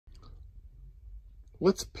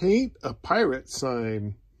Let's paint a pirate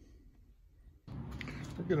sign.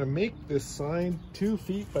 We're gonna make this sign 2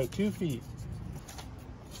 feet by 2 feet.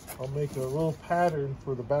 I'll make a little pattern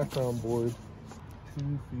for the background board.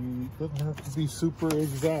 2 feet, doesn't have to be super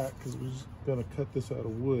exact because we're just gonna cut this out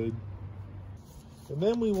of wood. And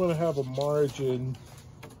then we wanna have a margin,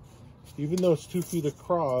 even though it's 2 feet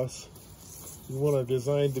across, we want our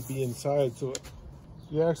design to be inside. So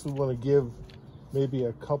you actually wanna give maybe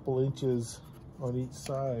a couple inches on each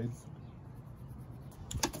side.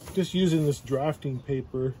 Just using this drafting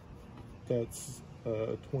paper that's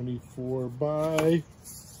 24 by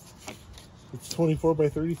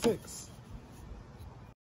 36.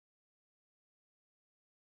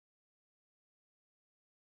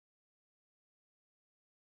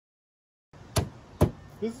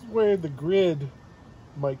 This is where the grid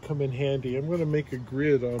might come in handy. I'm going to make a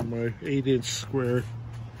grid on my 8-inch square.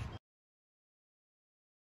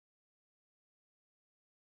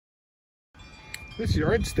 This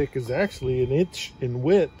yardstick is actually 1 inch in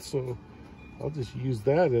width, so I'll just use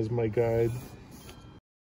that as my guide.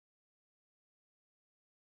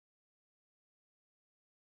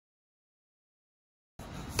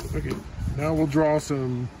 Okay, now we'll draw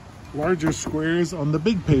some larger squares on the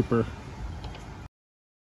big paper.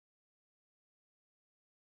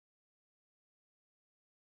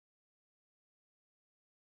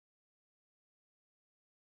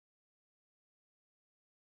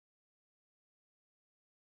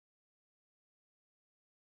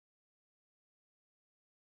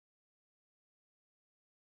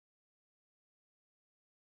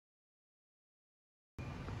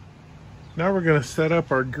 Now we're going to set up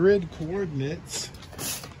our grid coordinates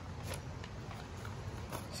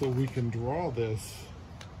so we can draw this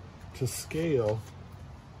to scale.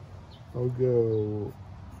 I'll go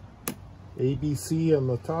ABC on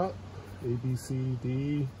the top, A, B, C,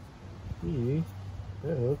 D, E,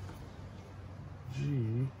 F,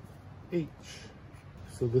 G, H.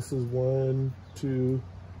 So this is 1, 2,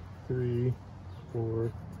 3,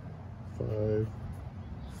 4, 5,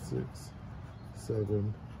 6,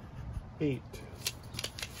 7, 8.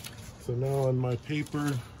 So now on my paper,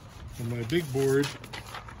 on my big board,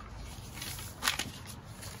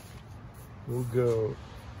 we'll go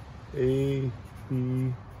A,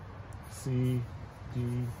 B, C, D,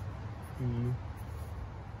 E,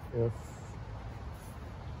 F,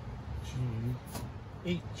 G,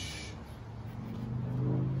 H.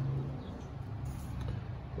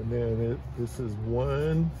 And then this is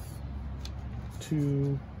 1,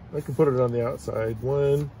 2, I can put it on the outside,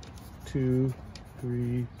 1, 2,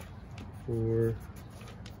 3, 4,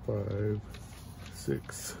 5,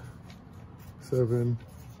 6, 7,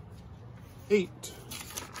 8.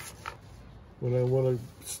 When I want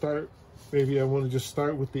to start, maybe I want to just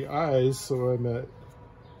start with the eyes, so I'm at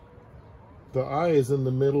the eye is in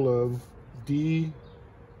the middle of D5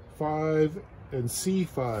 and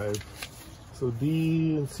C5. So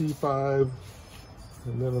D and C5,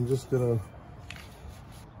 and then I'm just gonna,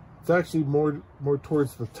 it's actually more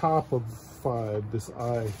towards the top of 5, this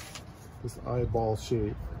eyeball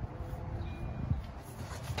shape.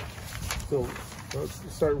 So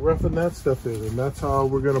let's start roughing that stuff in, and that's how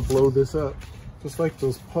we're gonna blow this up. Just like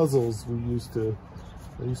those puzzles I used to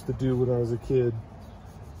do when I was a kid.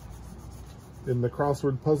 In the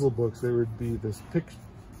crossword puzzle books, there would be this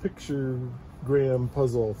pictogram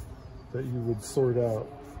puzzle that you would sort out.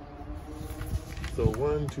 So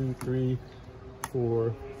 1, 2, 3,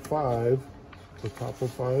 4, 5, the top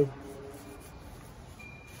of 5.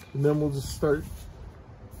 And then we'll just start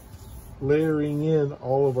layering in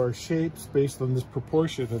all of our shapes based on this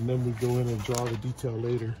proportion, and then we go in and draw the detail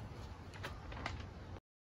later.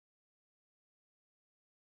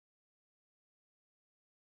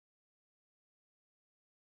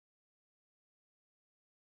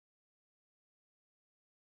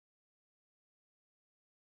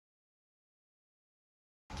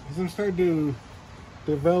 As I'm starting to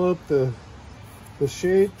develop the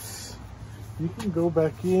shapes, you can go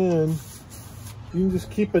back in. You can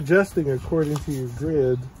just keep adjusting according to your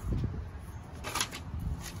grid.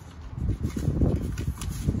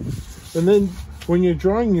 And then when you're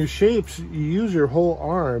drawing your shapes, you use your whole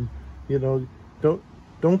arm. You know,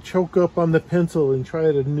 don't choke up on the pencil and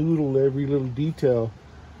try to noodle every little detail.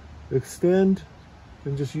 Extend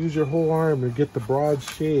and just use your whole arm to get the broad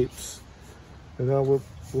shapes. And now we'll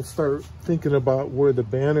start thinking about where the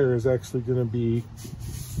banner is actually going to be,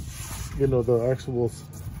 you know, the actual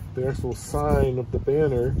sign of the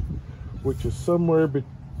banner, which is somewhere, but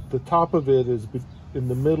the top of it is in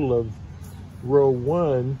the middle of row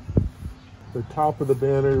 1. The top of the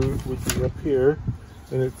banner would be up here,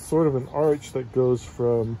 and it's sort of an arch that goes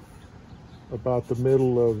from about the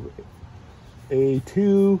middle of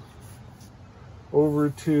A2 over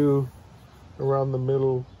to around the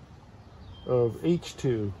middle of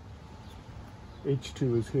H2.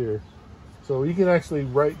 H2 is here. So you can actually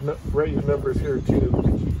write your numbers here too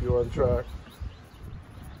to keep you on track.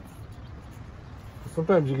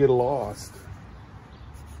 Sometimes you get lost.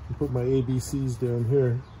 I put my ABCs down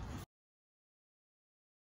here.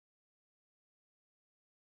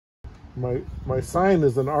 My sign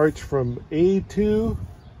is an arch from A2 to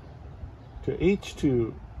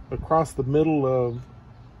H2 across the middle of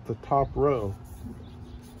the top row.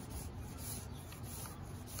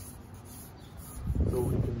 So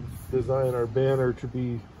we can design our banner to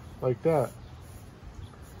be like that.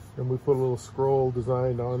 And we put a little scroll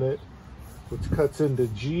design on it, which cuts into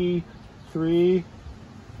G3.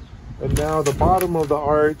 And now the bottom of the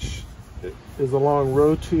arch is along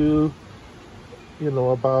row 2, you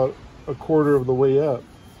know, about a quarter of the way up.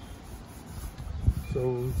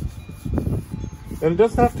 So, and it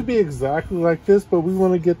doesn't have to be exactly like this, but we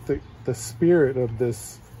want to get the spirit of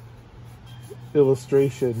this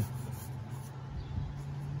illustration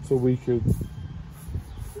so we could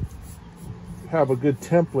have a good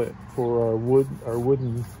template for our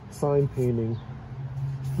wooden sign painting.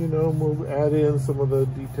 You know, we'll add in some of the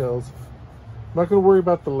details. I'm not going to worry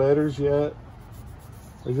about the letters yet.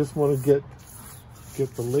 I just want to get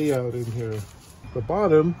the layout in here. The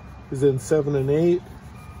bottom is in 7 and 8,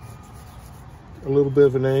 a little bit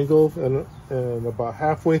of an angle, and about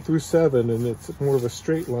halfway through 7, and it's more of a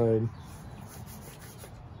straight line.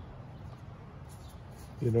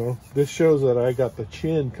 You know, this shows that I got the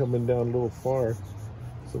chin coming down a little far,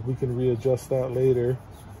 so we can readjust that later.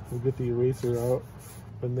 We'll get the eraser out,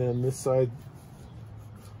 and then this side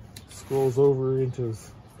scrolls over into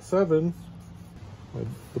 7.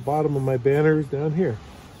 The bottom of my banner is down here.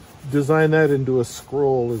 Design that into a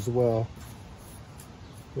scroll as well.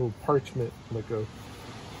 A little parchment, like a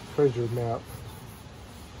treasure map.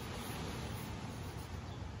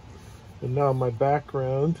 And now my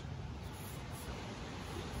background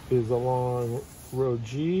is along row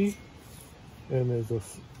G, and there's a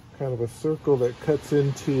kind of a circle that cuts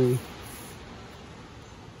into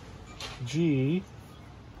G,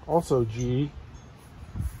 also G.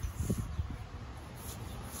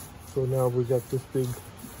 So now we got this big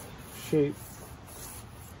shape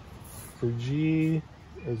for G,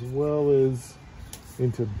 as well as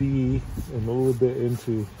into B and a little bit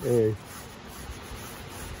into A.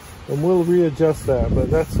 And we'll readjust that, but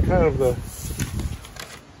that's kind of the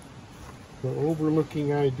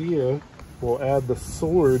overlooking idea. We'll add the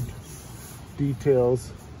sword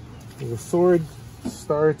details. The sword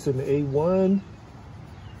starts in A1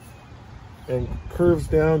 and curves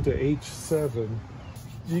down to H7.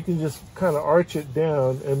 You can just kind of arch it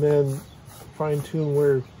down and then fine tune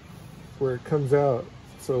where it comes out.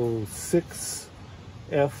 So 6F,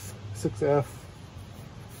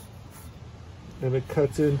 and it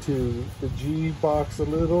cuts into the G box a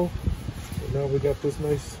little. And now we got this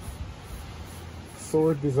nice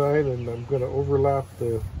sword design, and I'm going to overlap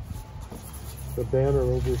the banner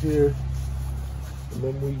over here, and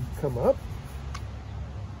then we come up,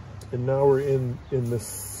 and now we're in the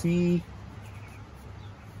C.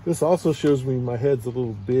 This also shows me my head's a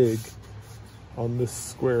little big on this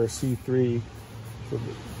square C3. So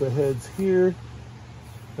the head's here,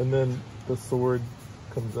 and then the sword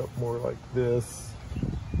comes up more like this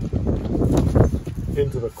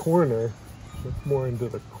into the corner. It's more into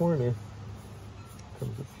the corner.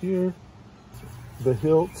 Comes up here. The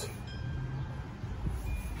hilt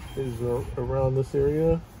is around this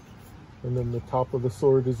area, and then the top of the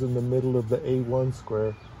sword is in the middle of the A1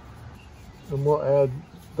 square. And we'll add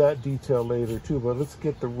that detail later too, but let's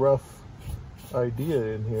get the rough idea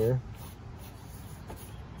in here.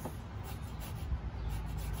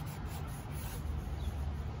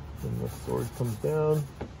 And the sword comes down,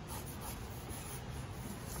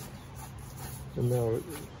 and now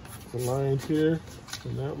it's aligned here,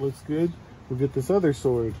 and that looks good. We'll get this other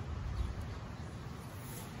sword,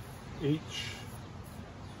 H,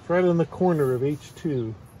 right in the corner of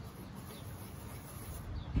H2,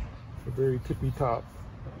 the very tippy top.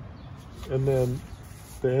 And then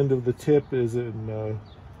the end of the tip is in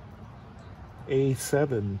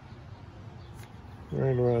A7,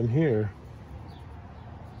 right around here,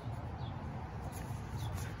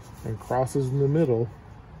 and crosses in the middle.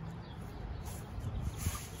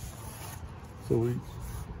 So we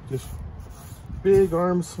just big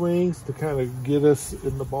arm swings to kind of get us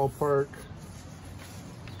in the ballpark.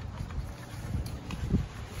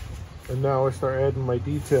 And now I start adding my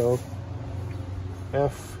detail.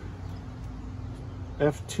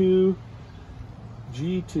 F2,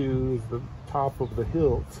 G2 is the top of the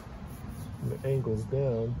hilt, and it angles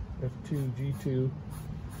down. F2, G2,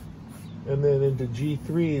 and then into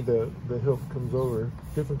G3 the hilt comes over.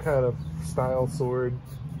 Different kind of style sword.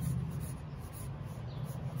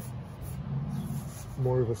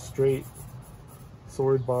 More of a straight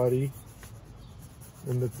sword body,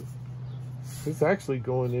 and it's actually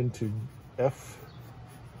going into F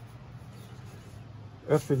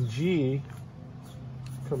and G.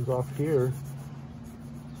 Comes off here.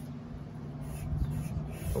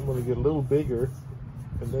 I'm going to get a little bigger,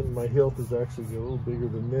 and then my hilt is actually a little bigger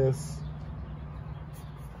than this,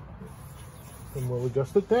 and we'll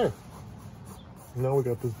adjust it there. Now we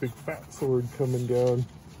got this big fat sword coming down,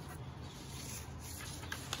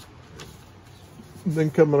 and then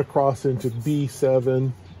coming across into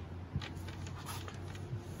B7,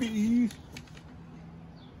 B7,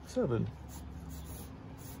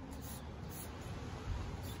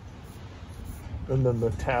 and then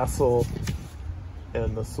the tassel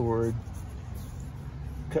and the sword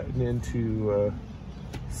cutting into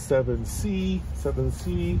 7C,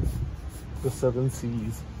 the 7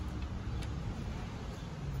 C's.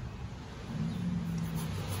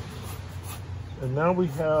 And now we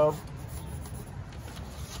have,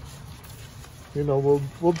 you know,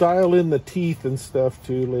 we'll dial in the teeth and stuff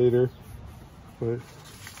too later, but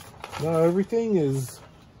now everything is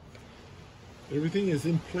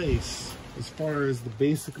in place as far as the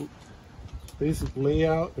basic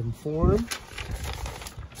layout and form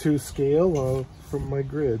to scale from my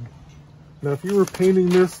grid. Now if you were painting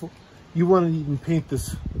this, you want to even paint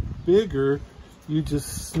this bigger, you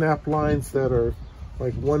just snap lines that are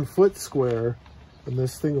like 1 foot square, and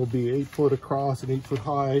this thing will be 8 foot across and 8 foot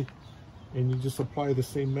high, and you just apply the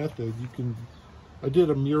same method. You can, I did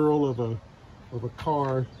a mural of a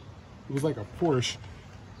car. It was like a Porsche,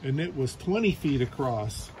 and it was 20 feet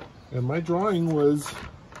across, and my drawing was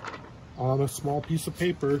on a small piece of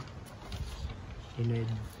paper, and I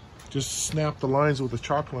just snapped the lines with a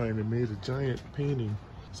chalk line and made a giant painting.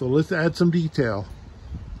 So let's add some detail.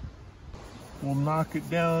 We'll knock it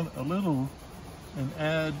down a little and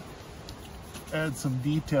add some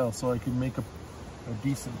detail so I can make a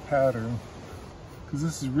decent pattern, because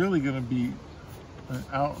this is really going to be an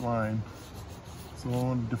outline. So I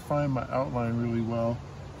want to define my outline really well.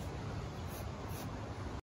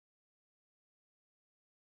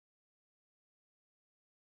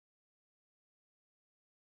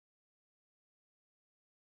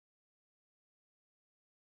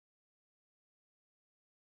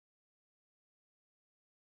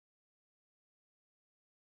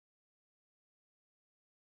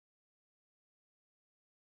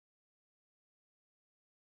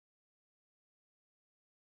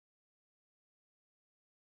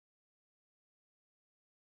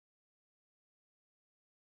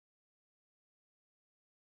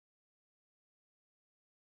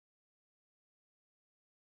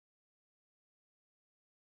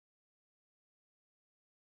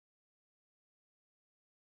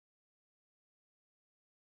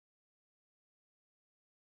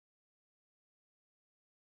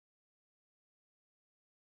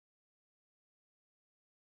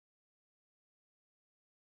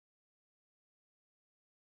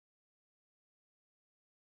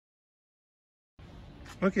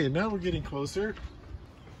 Okay, now we're getting closer.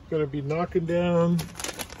 Gonna be knocking down,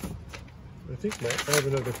 I think I have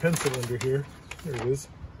another pencil under here. There it is.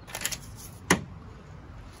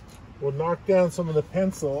 We'll knock down some of the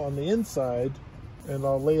pencil on the inside, and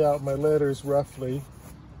I'll lay out my letters roughly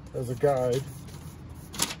as a guide.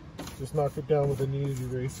 Just knock it down with a kneaded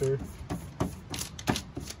eraser.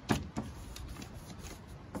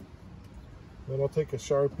 Then I'll take a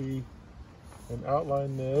Sharpie and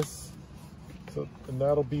outline this. So, and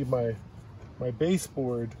that'll be my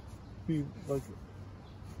baseboard. Be like,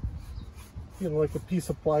 you know, like a piece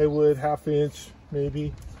of plywood, 1/2 inch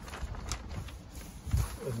maybe.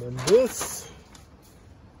 And then this,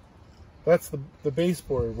 that's the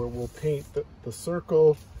baseboard where we'll paint the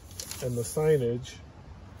circle and the signage.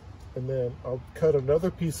 And then I'll cut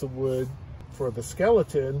another piece of wood for the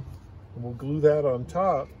skeleton, and we'll glue that on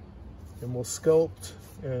top, and we'll sculpt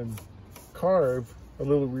and carve a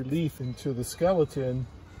little relief into the skeleton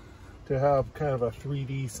to have kind of a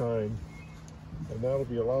 3D sign, and that'll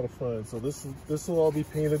be a lot of fun. So this will all be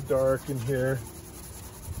painted dark in here,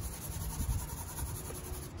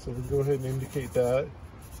 so we'll go ahead and indicate that.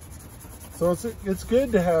 So it's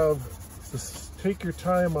good to take your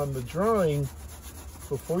time on the drawing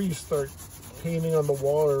before you start painting on the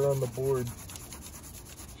wall or on the board,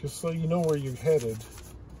 just so you know where you're headed.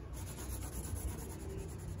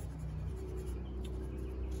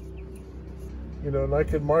 You know, and I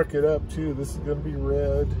can mark it up too. This is going to be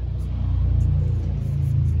red.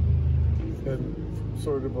 and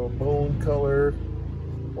sort of a bone color,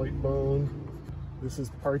 white bone. This is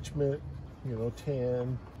parchment, you know,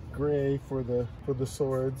 tan, gray for the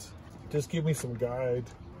swords. Just give me some guide,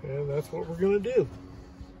 and that's what we're gonna do.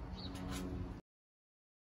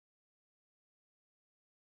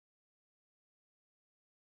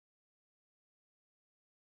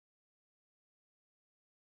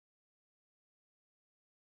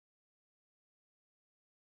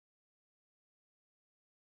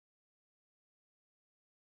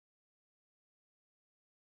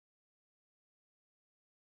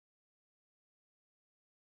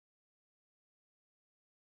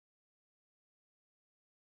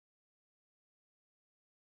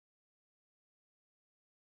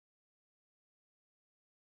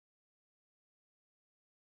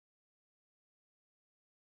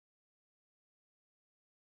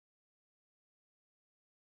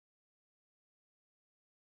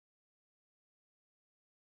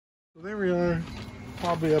 So there we are,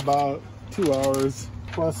 probably about 2 hours,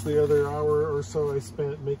 plus the other hour or so I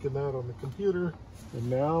spent making that on the computer. And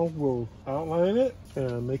now we'll outline it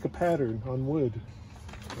and make a pattern on wood.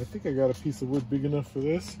 I think I got a piece of wood big enough for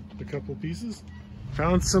this, a couple pieces.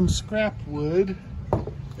 Found some scrap wood,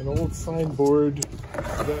 an old signboard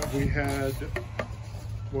that we had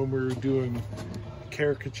when we were doing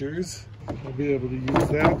caricatures. I'll be able to use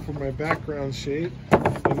that for my background shape.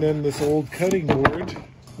 And then this old cutting board,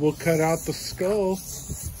 we'll cut out the skull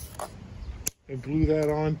and glue that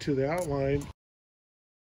onto the outline.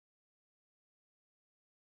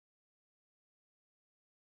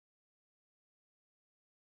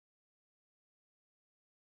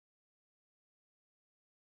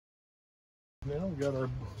 Now we got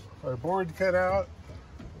our board cut out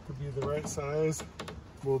to be the right size.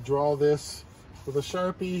 We'll draw this with a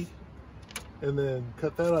Sharpie and then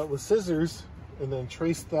cut that out with scissors and then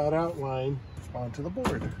trace that outline onto the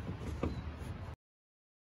board.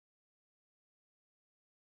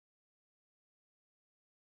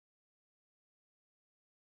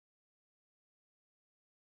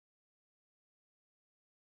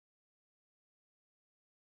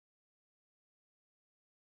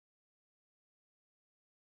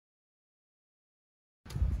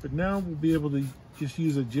 But now we'll be able to just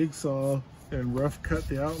use a jigsaw and rough cut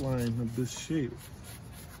the outline of this shape.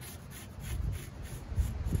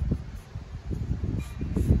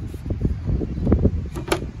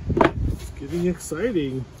 It's getting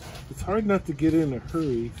exciting. It's hard not to get in a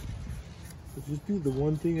hurry, but just do the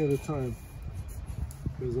one thing at a time.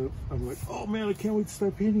 Because I'm like, oh man, I can't wait to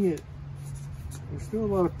start painting it. There's still a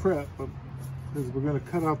lot of prep, but because we're going to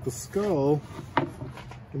cut out the skull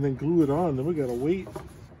and then glue it on, then we got to wait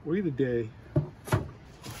a day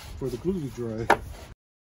for the glue to dry.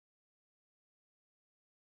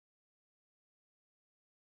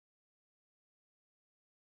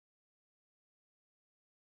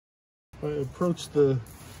 I approached the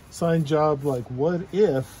sign job like, what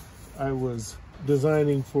if I was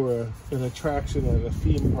designing for an attraction at a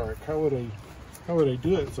theme park? How would I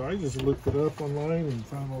do it? So I just looked it up online and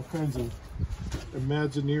found all kinds of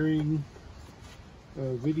Imagineering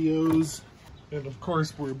videos. And of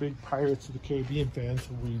course, we're big Pirates of the Caribbean fans,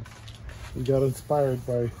 so we got inspired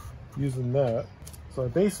by using that. So I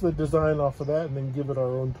base the design off of that and then give it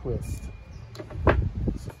our own twist.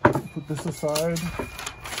 So put this aside,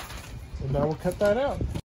 and now we'll cut that out.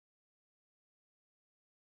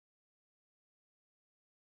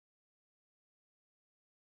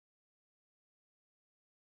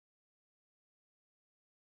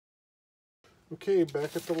 Okay,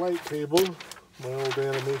 back at the light table, my old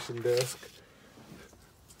animation desk.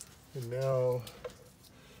 And now,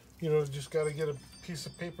 you know, just got to get a piece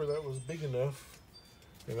of paper that was big enough.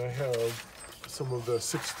 And I have some of the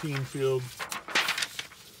 16 field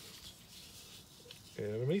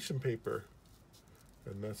animation paper.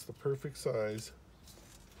 And that's the perfect size.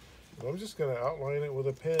 And I'm just going to outline it with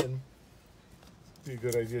a pen. Be a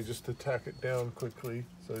good idea just to tack it down quickly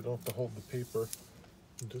so I don't have to hold the paper.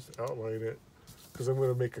 And just outline it. Because I'm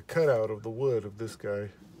going to make a cutout of the wood of this guy.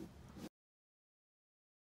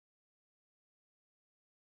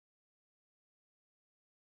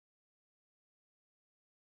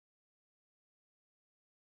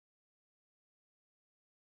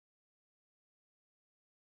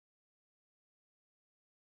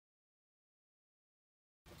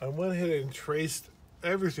 I went ahead and traced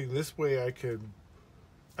everything. This way I can,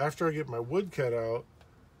 after I get my wood cut out,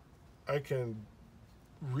 I can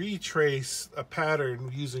retrace a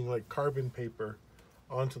pattern using like carbon paper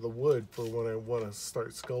onto the wood for when I want to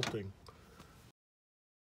start sculpting.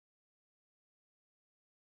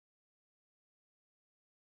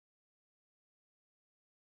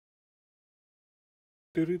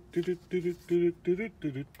 Here's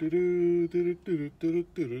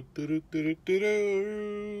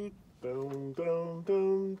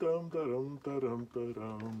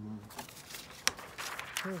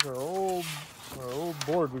our old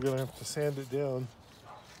board. We're gonna have to sand it down.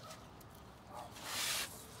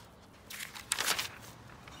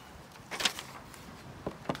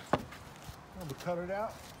 We cut it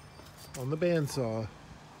out on the bandsaw.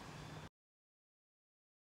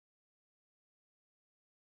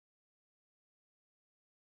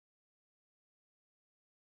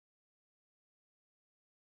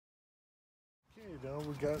 Okay, now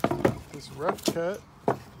we got this rough cut.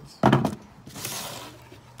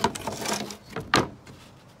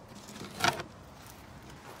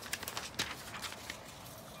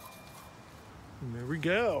 And there we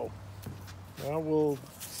go. Now we'll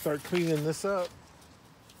start cleaning this up.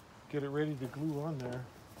 Get it ready to glue on there.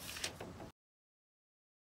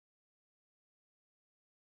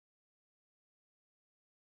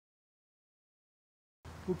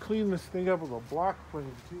 We'll clean this thing up with a block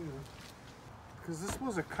plane too. Because this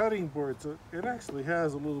was a cutting board, so it actually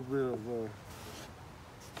has a little bit of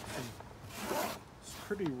it's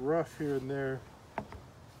pretty rough here and there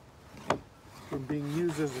from being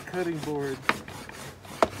used as a cutting board.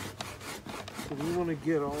 So we want to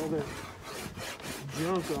get all that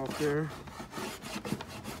junk off there.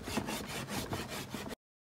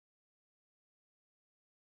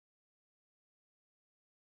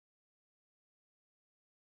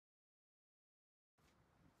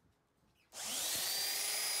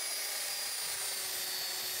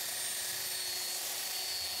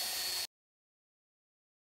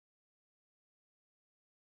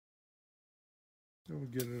 We'll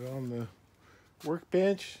get it on the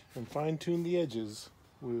workbench and fine-tune the edges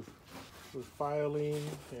with filing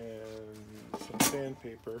and some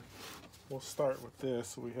sandpaper. We'll start with this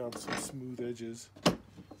so we have some smooth edges.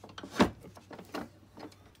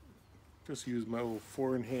 Just use my little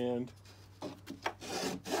 4-in-hand.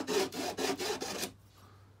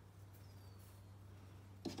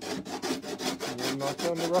 And then knock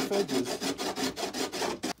down the rough edges.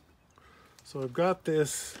 So I've got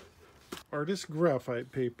this artist graphite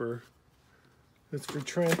paper. It's for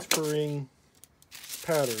transferring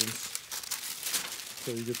patterns.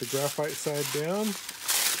 So you get the graphite side down.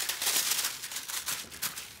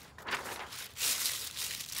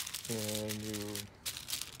 And you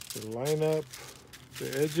line up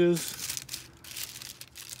the edges.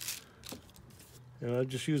 And I'm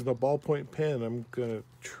just using a ballpoint pen. I'm gonna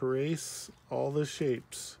trace all the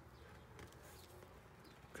shapes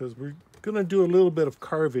because we're gonna do a little bit of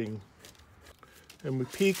carving. And we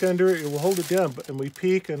peek under it, it will hold it down, and we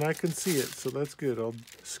peek and I can see it, so that's good. I'll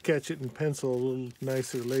sketch it in pencil a little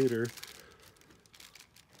nicer later.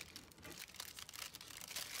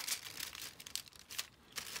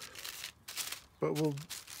 But we'll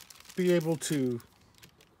be able to,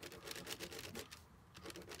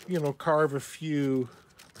 you know, carve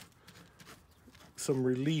some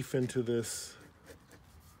relief into this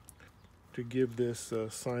to give this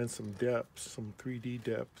sign some depth, some 3D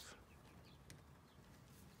depth.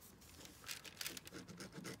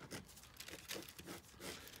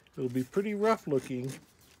 It'll be pretty rough looking,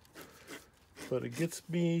 but it gets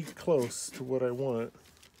me close to what I want.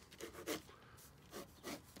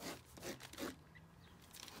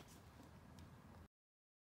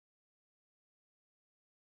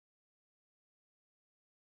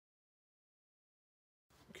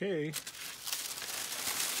 Okay,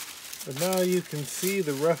 but now you can see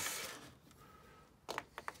the rough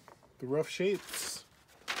shapes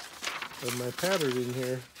of my pattern in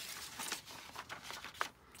here.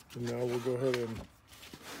 And now we'll go ahead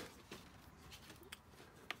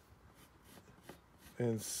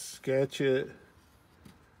and sketch it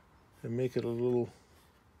and make it a little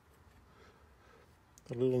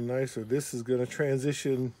nicer. This is going to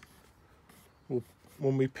transition.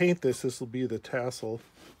 When we paint this will be the tassel.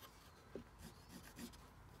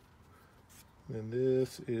 And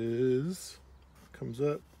this comes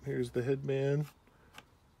up. Here's the headband.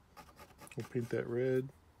 We'll paint that red.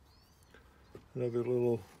 Another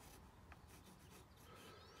little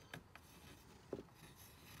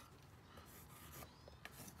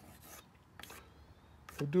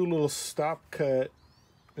we'll do a little stop cut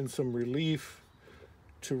and some relief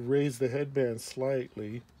to raise the headband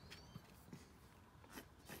slightly.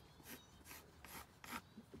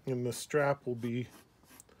 And the strap will be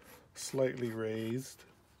slightly raised.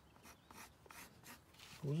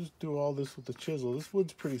 We'll just do all this with the chisel. This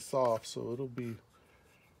wood's pretty soft, so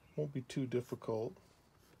won't be too difficult.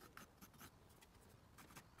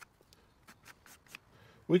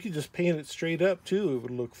 We could just paint it straight up too, it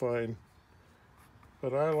would look fine.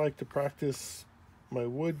 But I like to practice my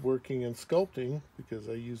woodworking and sculpting because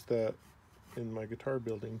I use that in my guitar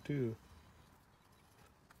building too.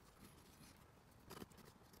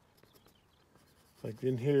 Like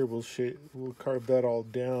in here, we'll carve that all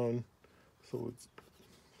down so it's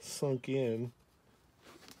sunk in.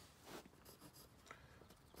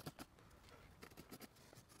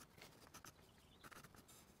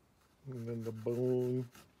 And then the bone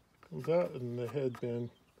comes out and the headband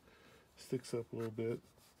sticks up a little bit.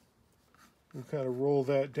 We'll kind of roll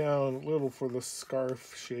that down a little for the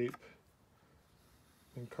scarf shape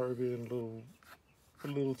and carve in a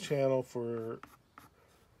little channel for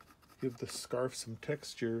give the scarf some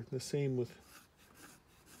texture. The same with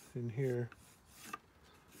in here.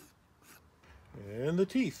 And the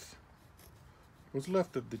teeth. What's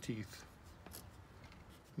left of the teeth.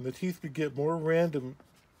 And the teeth would get more random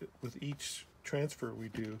with each transfer we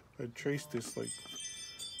do. I've traced this like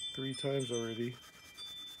 3 times already.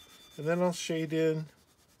 And then I'll shade in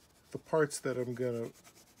the parts that I'm gonna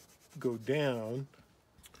go down.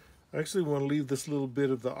 I actually want to leave this little bit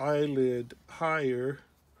of the eyelid higher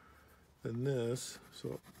than this,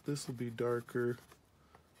 so this will be darker.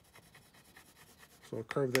 So I'll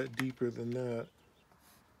carve that deeper than that.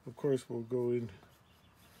 Of course, we'll go in.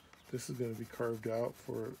 This is going to be carved out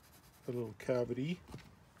for a little cavity.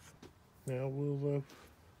 Now we'll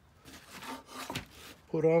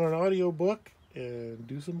put on an audiobook and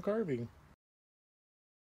do some carving.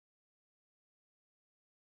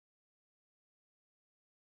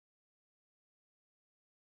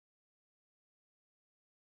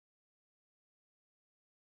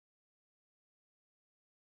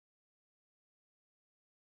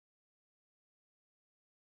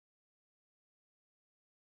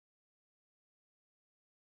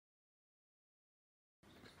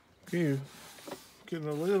 Okay, getting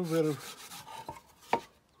a little bit of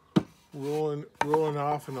rolling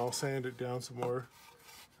off, and I'll sand it down some more.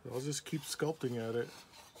 I'll just keep sculpting at it.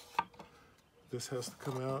 This has to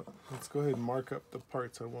come out. Let's go ahead and mark up the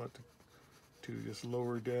parts I want to just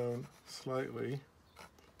lower down slightly.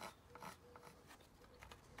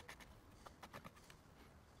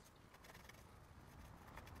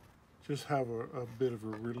 Just have a bit of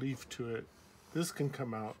a relief to it. This can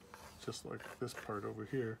come out just like this part over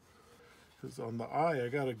here. Because on the eye, I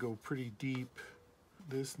gotta go pretty deep.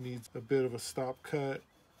 This needs a bit of a stop cut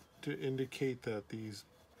to indicate that these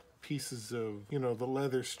pieces of, you know, the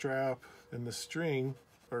leather strap and the string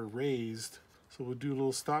are raised. So we'll do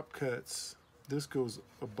little stop cuts. This goes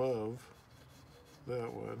above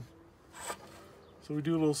that one. So we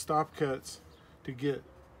do little stop cuts to get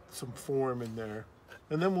some form in there.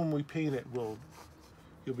 And then when we paint it, you'll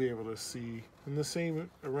be able to see. And the same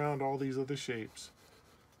around all these other shapes.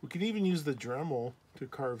 We can even use the Dremel to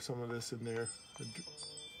carve some of this in there.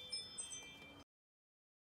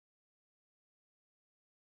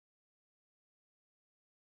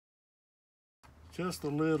 Just a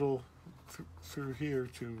little through here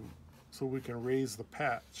so we can raise the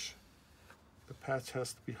patch. The patch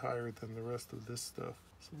has to be higher than the rest of this stuff.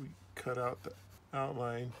 So we cut out the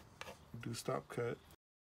outline, do stop cut.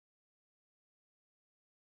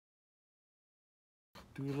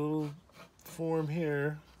 Do a little form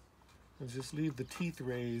here and just leave the teeth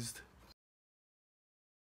raised.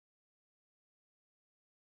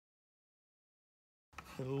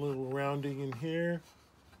 And a little rounding in here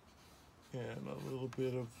and a little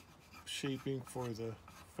bit of shaping for the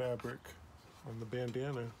fabric on the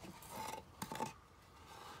bandana.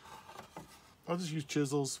 I'll just use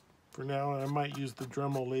chisels for now, and I might use the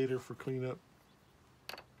Dremel later for cleanup.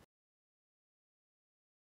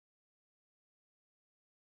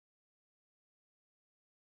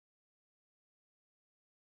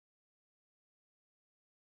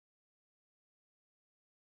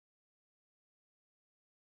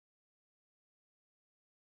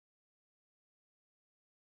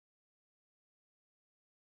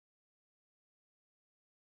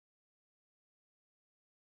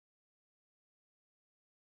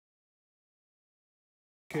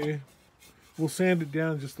 Okay, we'll sand it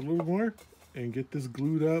down just a little more and get this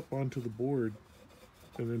glued up onto the board.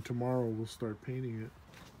 And then tomorrow we'll start painting it.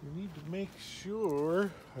 We need to make sure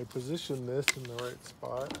I position this in the right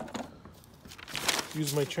spot.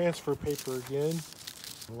 Use my transfer paper again.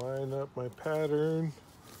 Line up my pattern.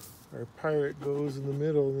 Our pirate goes in the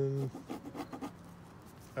middle and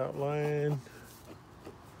outline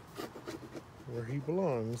where he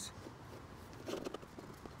belongs.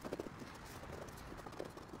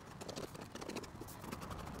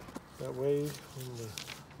 That way,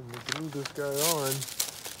 when we glue this guy on,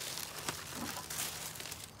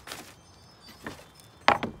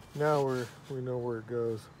 now we know where it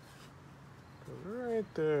goes. Right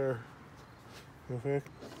there. Okay.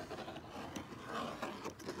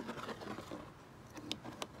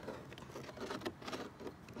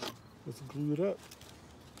 Let's glue it up.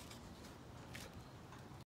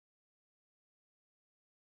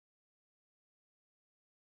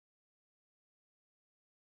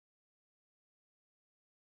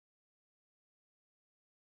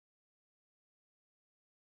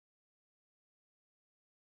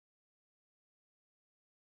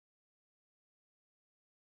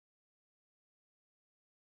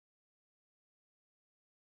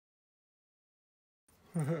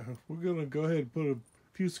 We're gonna go ahead and put a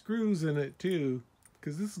few screws in it too,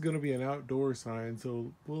 because this is gonna be an outdoor sign,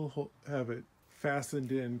 so we'll have it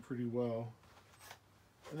fastened in pretty well.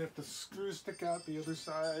 And if the screws stick out the other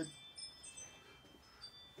side,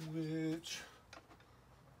 which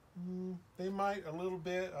they might a little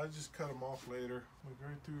bit, I'll just cut them off later. Like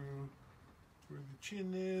right through where the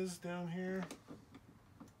chin is down here.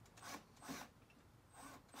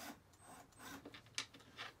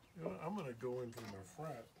 You know, I'm gonna go in from the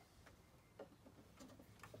front.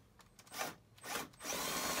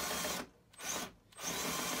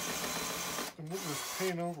 And we'll just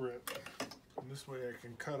paint over it. And this way I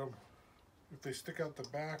can cut them. If they stick out the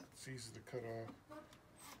back, it's easy to cut off.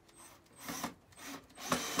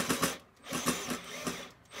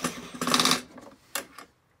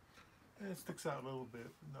 And it sticks out a little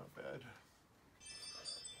bit, not bad.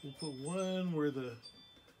 We'll put one where the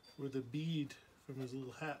bead from his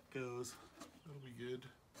little hat goes. That'll be good.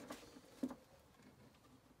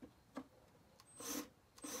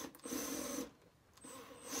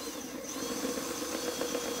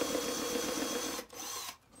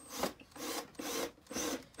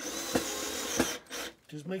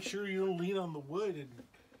 Just make sure you don't lean on the wood and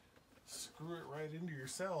screw it right into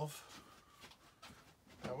yourself.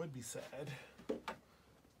 That would be sad.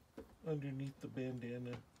 Underneath the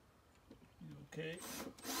bandana. You okay?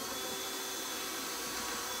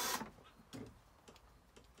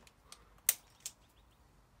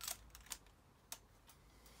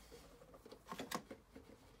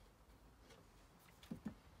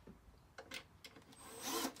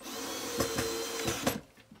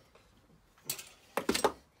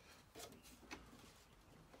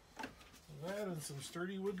 And some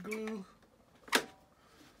sturdy wood glue. And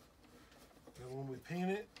when we paint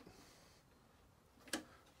it,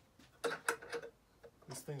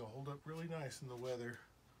 this thing will hold up really nice in the weather.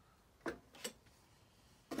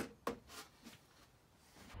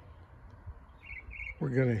 We're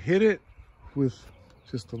gonna hit it with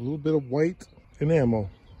just a little bit of white enamel.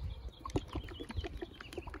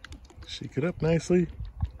 Shake it up nicely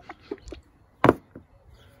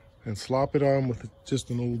and slop it on with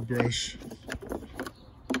just an old brush.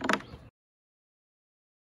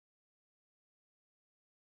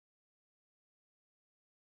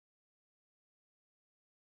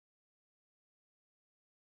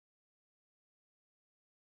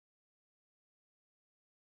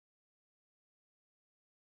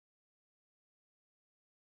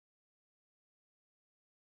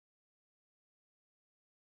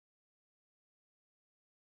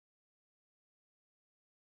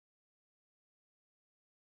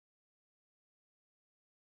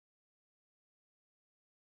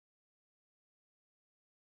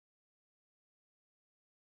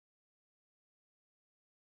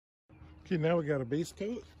 Okay, now we got a base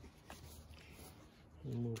coat.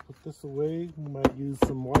 And we'll put this away. We might use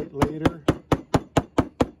some white later.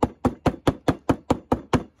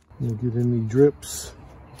 We'll get any drips.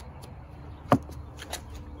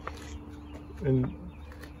 And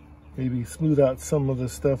maybe smooth out some of the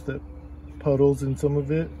stuff that puddles in some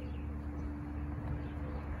of it.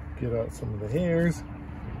 Get out some of the hairs.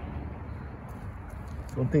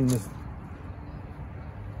 One thing is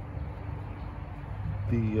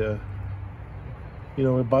you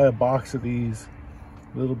know, I buy a box of these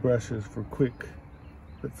little brushes for quick,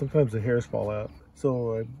 but sometimes the hairs fall out.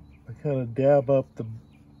 So I kind of dab up the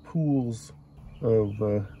pools of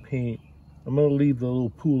paint. I'm gonna leave the little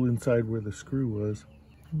pool inside where the screw was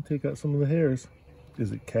and take out some of the hairs.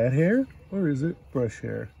 Is it cat hair or is it brush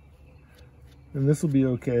hair? And this will be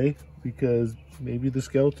okay because maybe the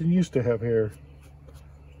skeleton used to have hair.